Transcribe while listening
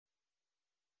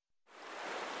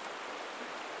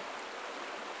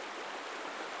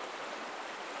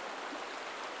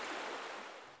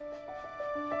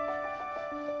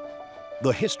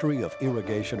The history of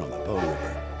irrigation on the Bow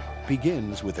River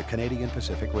begins with the Canadian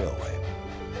Pacific Railway.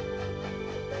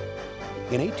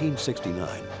 In 1869,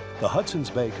 the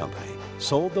Hudson's Bay Company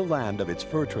sold the land of its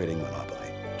fur trading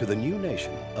monopoly to the new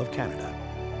nation of Canada.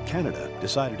 Canada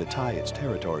decided to tie its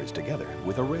territories together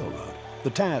with a railroad. The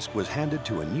task was handed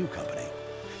to a new company,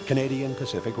 Canadian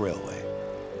Pacific Railway.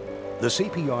 The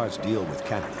CPR's deal with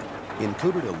Canada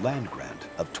included a land grant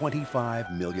of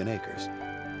 25 million acres.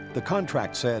 The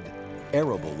contract said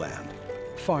arable land,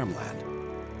 farmland,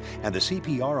 and the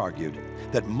CPR argued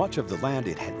that much of the land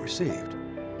it had received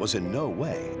was in no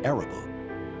way arable.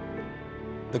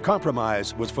 The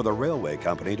compromise was for the railway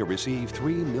company to receive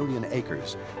 3 million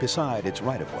acres beside its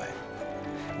right-of-way,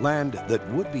 land that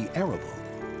would be arable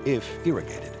if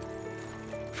irrigated.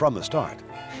 From the start,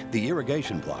 the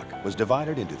irrigation block was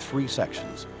divided into 3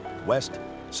 sections: west,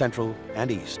 central,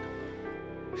 and east.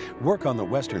 Work on the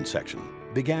western section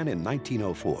began in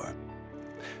 1904.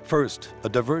 First, a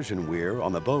diversion weir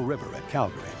on the Bow River at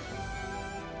Calgary.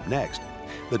 Next,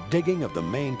 the digging of the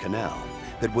main canal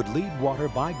that would lead water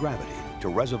by gravity to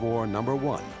Reservoir Number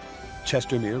 1,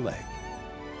 Chestermere Lake.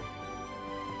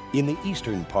 In the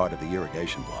eastern part of the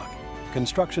irrigation block,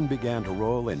 construction began to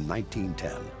roll in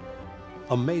 1910.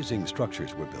 Amazing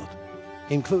structures were built,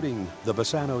 including the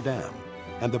Bassano Dam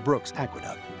and the Brooks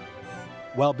Aqueduct.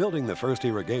 While building the first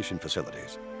irrigation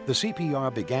facilities, the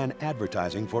CPR began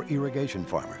advertising for irrigation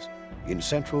farmers in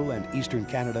central and eastern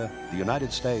Canada, the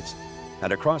United States,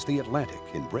 and across the Atlantic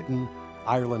in Britain,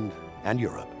 Ireland, and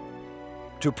Europe.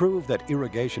 To prove that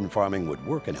irrigation farming would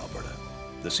work in Alberta,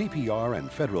 the CPR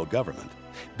and federal government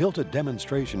built a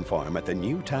demonstration farm at the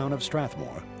new town of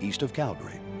Strathmore, east of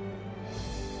Calgary.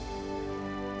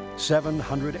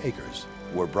 700 acres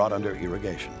were brought under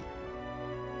irrigation.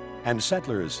 And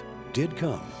settlers did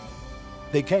come.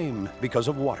 They came because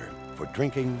of water, for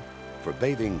drinking, for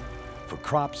bathing, for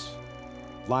crops,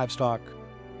 livestock,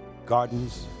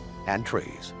 gardens, and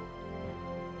trees.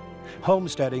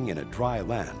 Homesteading in a dry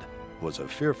land was a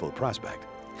fearful prospect,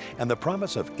 and the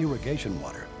promise of irrigation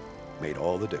water made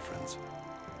all the difference.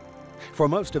 For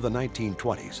most of the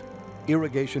 1920s,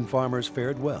 irrigation farmers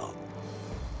fared well.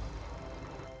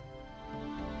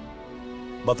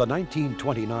 But the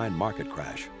 1929 market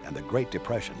crash and the Great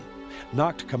Depression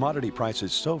knocked commodity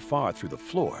prices so far through the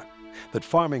floor that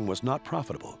farming was not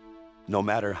profitable, no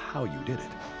matter how you did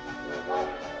it.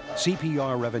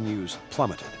 CPR revenues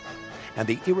plummeted, and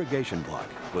the irrigation block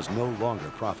was no longer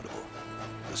profitable.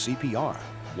 The CPR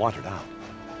wanted out.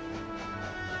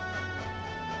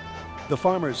 The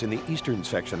farmers in the eastern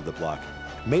section of the block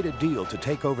made a deal to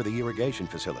take over the irrigation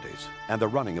facilities and the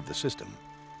running of the system.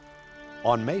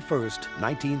 On May 1st,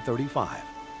 1935,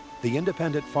 the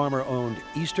independent farmer-owned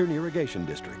Eastern Irrigation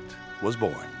District was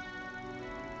born.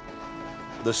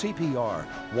 The CPR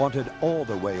wanted all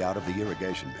the way out of the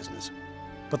irrigation business,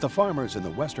 but the farmers in the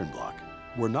Western Bloc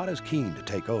were not as keen to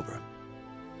take over.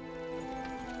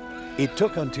 It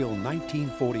took until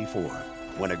 1944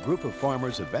 when a group of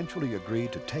farmers eventually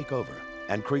agreed to take over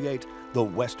and create the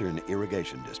Western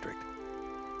Irrigation District.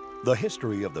 The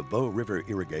history of the Bow River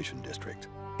Irrigation District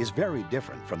is very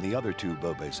different from the other 2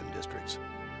 Bow Basin districts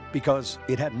because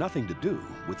it had nothing to do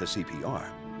with the CPR.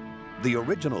 The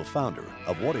original founder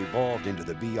of what evolved into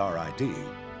the BRID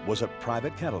was a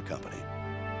private cattle company.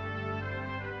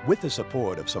 With the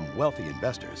support of some wealthy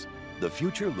investors, the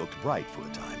future looked bright for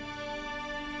a time.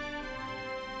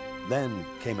 Then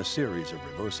came a series of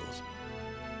reversals.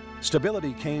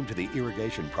 Stability came to the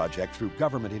irrigation project through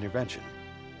government intervention.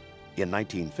 In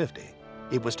 1950,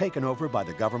 it was taken over by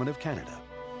the Government of Canada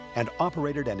and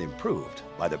operated and improved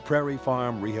by the Prairie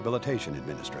Farm Rehabilitation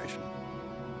Administration.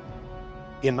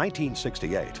 In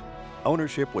 1968,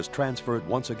 ownership was transferred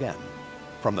once again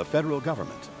from the federal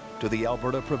government to the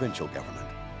Alberta provincial government.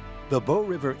 The Bow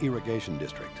River Irrigation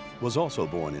District was also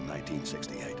born in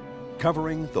 1968,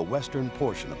 covering the western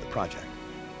portion of the project.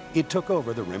 It took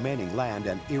over the remaining land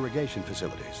and irrigation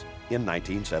facilities in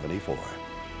 1974.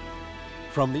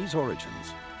 From these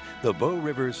origins, the Bow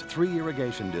River's 3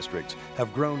 irrigation districts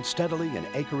have grown steadily in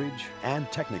acreage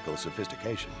and technical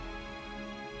sophistication.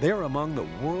 They're among the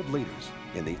world leaders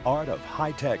in the art of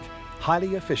high-tech,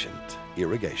 highly efficient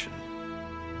irrigation.